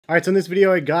Alright, so in this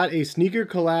video I got a sneaker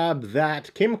collab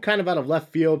that came kind of out of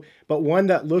left field, but one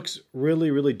that looks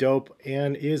really dope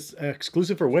and is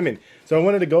exclusive for women. So I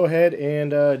wanted to go ahead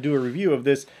and do a review of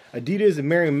this Adidas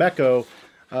Marimekko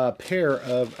pair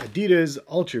of Adidas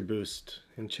ULTRABOOST.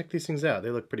 And check these things out,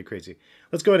 they look pretty crazy.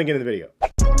 Let's go ahead and get into the video.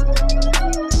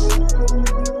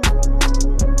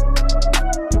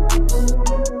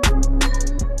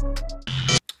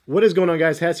 What is going on,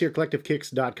 guys? Hes here,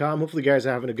 collectivekicks.com. Hopefully you guys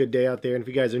are having a good day out there. And if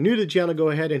you guys are new to the channel, go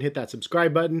ahead and hit that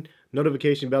subscribe button,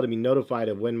 notification bell to be notified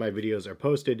of when my videos are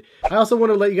posted. I also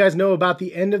want to let you guys know about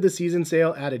the end of the season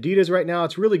sale at Adidas right now.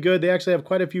 It's really good. They actually have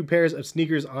quite a few pairs of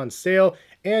sneakers on sale.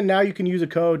 And now you can use a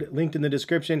code linked in the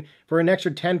description for an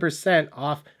extra 10%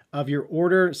 off of your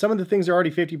order. Some of the things are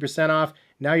already 50% off.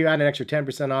 Now you add an extra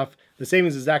 10% off. The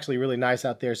savings is actually really nice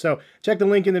out there. So check the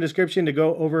link in the description to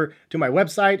go over to my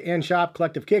website and shop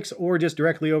Collective Kicks, or just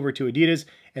directly over to Adidas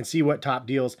and see what top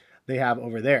deals they have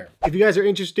over there. If you guys are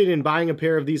interested in buying a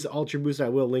pair of these ULTRABOOST, I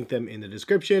will link them in the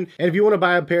description. And if you want to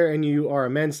buy a pair and you are a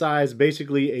men's size,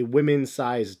 basically a women's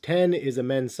size 10 is a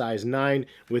men's size 9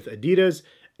 with Adidas.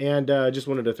 And just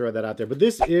wanted to throw that out there. But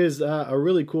this is a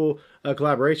really cool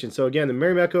collaboration. So again, the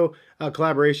Marimekko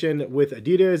collaboration with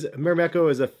Adidas. Marimekko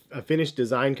is a Finnish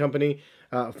design company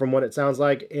from what it sounds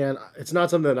like. And it's not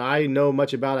something that I know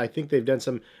much about. I think they've done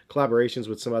some collaborations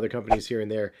with some other companies here and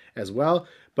there as well.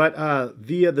 But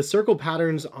the circle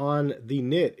patterns on the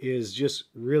knit is just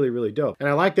really dope. And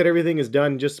I like that everything is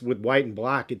done just with white and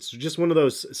black. It's just one of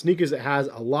those sneakers that has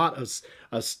a lot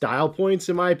of style points,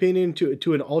 in my opinion,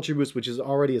 to an ULTRABOOST, which is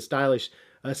already a stylish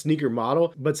sneaker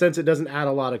model. But since it doesn't add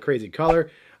a lot of crazy color,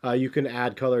 you can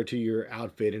add color to your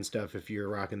outfit and stuff if you're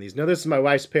rocking these. Now, this is my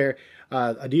wife's pair.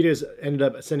 Adidas ended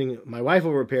up sending my wife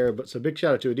over a pair, so big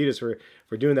shout out to Adidas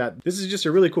for doing that. This is just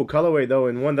a really cool colorway, though,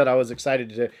 and one that I was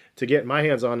excited to get my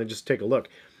hands on and just take a look.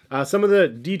 Some of the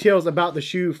details about the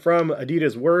shoe from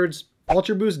Adidas words.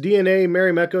 ULTRABOOST DNA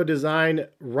Marimekko design,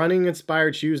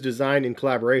 running-inspired shoes designed in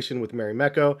collaboration with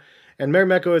Marimekko. And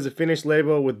Marimekko is a Finnish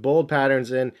label with bold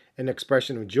patterns and an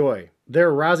expression of joy.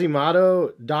 Their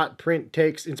Rasimato dot print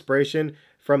takes inspiration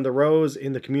from the rose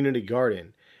in the community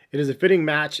garden. It is a fitting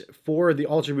match for the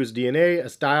ULTRABOOST DNA, a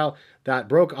style that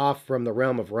broke off from the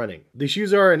realm of running. The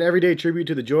shoes are an everyday tribute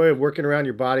to the joy of working around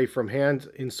your body, from hands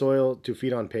in soil to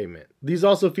feet on pavement. These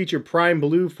also feature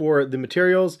Primeblue for the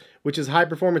materials, which is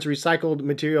high-performance recycled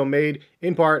material made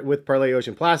in part with Parley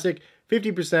Ocean Plastic.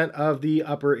 50% of the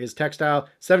upper is textile,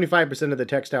 75% of the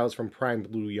textile is from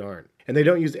Primeblue yarn. And they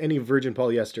don't use any virgin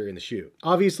polyester in the shoe.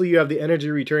 Obviously, you have the energy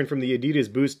return from the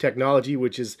Adidas Boost technology,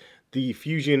 which is the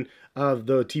fusion of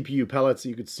the TPU pellets that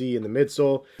you could see in the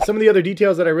midsole. Some of the other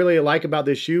details that I really like about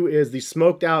this shoe is the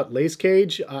smoked out lace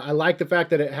cage. I like the fact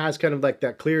that it has kind of like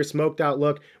that clear smoked out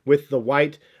look with the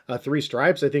white 3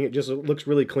 stripes. I think it just looks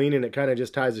really clean, and it kind of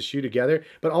just ties the shoe together.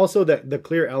 But also the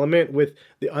clear element with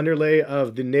the underlay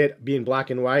of the knit being black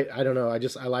and white. I don't know,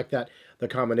 I like that, the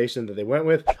combination that they went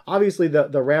with. Obviously the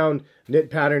round knit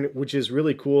pattern, which is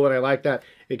really cool, and I like that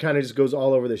it kind of just goes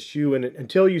all over the shoe, and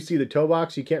until you see the toe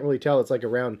box, you can't really tell it's like a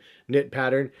round knit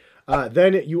pattern.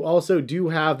 Then you also do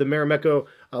have the Marimekko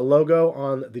logo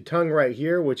on the tongue right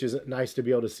here, which is nice to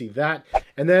be able to see that.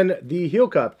 And then the heel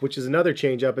cup, which is another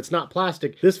change up. It's not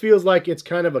plastic. This feels like it's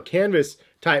kind of a canvas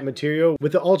type material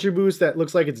with the ULTRABOOST that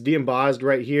looks like it's de-embossed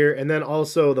right here. And then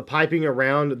also the piping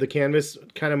around the canvas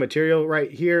kind of material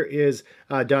right here is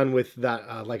done with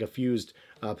that like a fused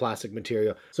plastic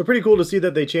material. So pretty cool to see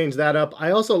that they changed that up.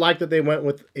 I also like that they went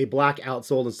with a black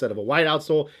outsole instead of a white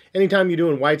outsole. Anytime you're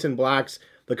doing whites and blacks,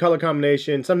 the color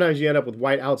combination, sometimes you end up with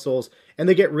white outsoles, and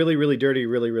they get really dirty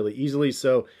really easily.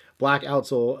 So black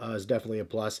outsole is definitely a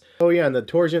plus. Oh yeah, and the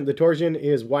torsion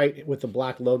is white with the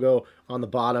black logo on the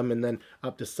bottom, and then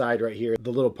up the side right here,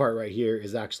 the little part right here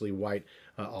is actually white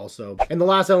also. And the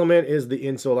last element is the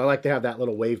insole. I like to have that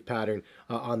little wave pattern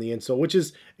on the insole, which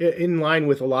is in line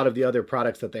with a lot of the other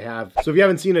products that they have. So if you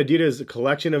haven't seen Adidas'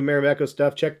 collection of Marimekko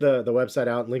stuff, check the website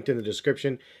out, linked in the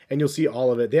description, and you'll see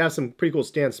all of it. They have some pretty cool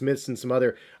Stan Smiths and some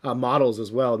other models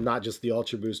as well, not just the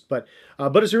ULTRABOOST, but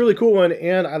it's a really cool one,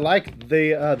 and I like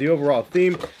the overall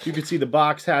theme. You can see the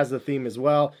box has the theme as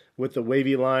well, with the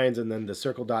wavy lines and then the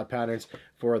circle dot patterns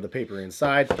for the paper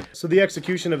inside. So the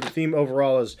execution of the theme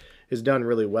overall is done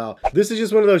really well. This is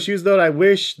just one of those shoes though, I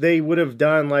wish they would have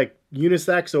done like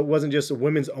unisex, so it wasn't just a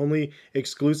women's only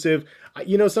exclusive.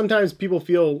 You know, sometimes people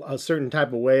feel a certain type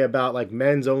of way about like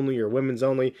men's only or women's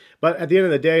only, but at the end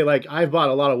of the day, like I've bought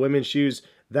a lot of women's shoes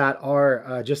that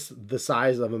are just the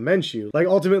size of a men's shoe. Like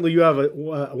ultimately you have a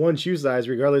one shoe size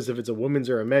regardless if it's a women's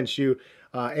or a men's shoe.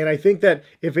 And I think that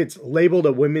if it's labeled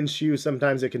a women's shoe,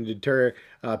 sometimes it can deter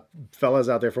fellas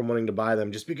out there from wanting to buy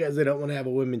them just because they don't want to have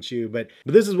a women's shoe. But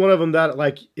this is one of them that,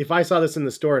 like, if I saw this in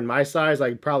the store in my size,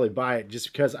 I'd probably buy it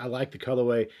just because I like the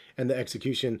colorway and the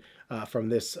execution from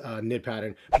this knit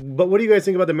pattern. But what do you guys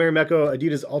think about the Marimekko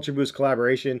Adidas ULTRABOOST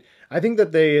collaboration? I think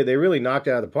that they really knocked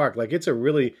it out of the park. Like, it's a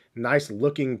really nice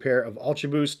looking pair of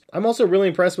ULTRABOOST. I'm also really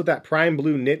impressed with that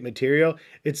Primeblue knit material.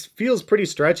 It feels pretty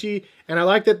stretchy, and I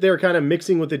like that they're kind of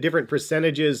mixing with the different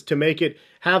percentages to make it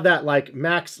have that like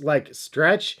max like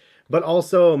stretch, but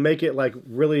also make it like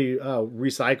really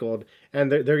recycled. And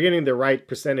they're getting the right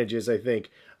percentages, I think.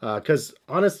 Because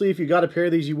honestly, if you got a pair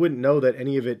of these, you wouldn't know that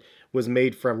any of it was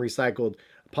made from recycled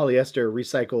polyester,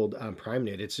 recycled prime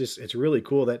knit. It's really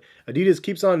cool that Adidas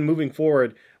keeps on moving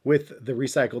forward with the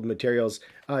recycled materials.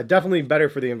 Definitely better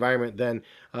for the environment than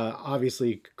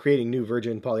obviously creating new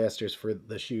virgin polyesters for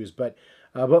the shoes. But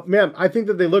man, I think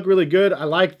that they look really good. I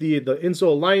like the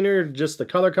insole liner, just the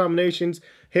color combinations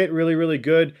hit really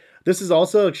good. This is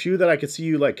also a shoe that I could see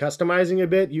you like customizing a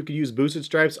bit. You could use boosted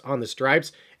stripes on the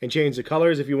stripes and change the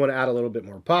colors if you want to add a little bit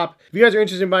more pop. If you guys are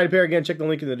interested in buying a pair, again, check the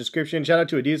link in the description. Shout out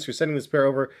to Adidas for sending this pair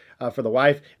over for the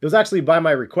wife. It was actually by my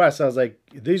request. I was like,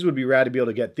 these would be rad to be able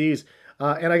to get these.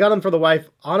 And I got them for the wife.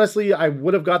 Honestly, I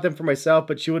would have got them for myself,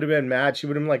 but she would have been mad. She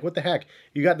would have been like, what the heck?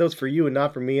 You got those for you and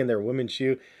not for me, and they're a women's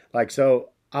shoe. Like, so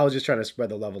I was just trying to spread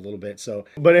the love a little bit. So,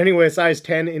 but anyway, size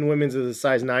 10 in women's is a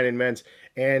size 9 in men's.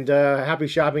 And happy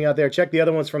shopping out there. Check the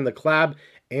other ones from the collab,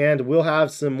 and we'll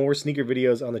have some more sneaker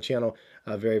videos on the channel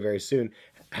very soon.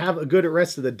 Have a good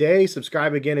rest of the day.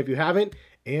 Subscribe again if you haven't.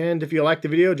 And if you like the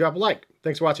video, drop a like.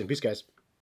 Thanks for watching. Peace, guys.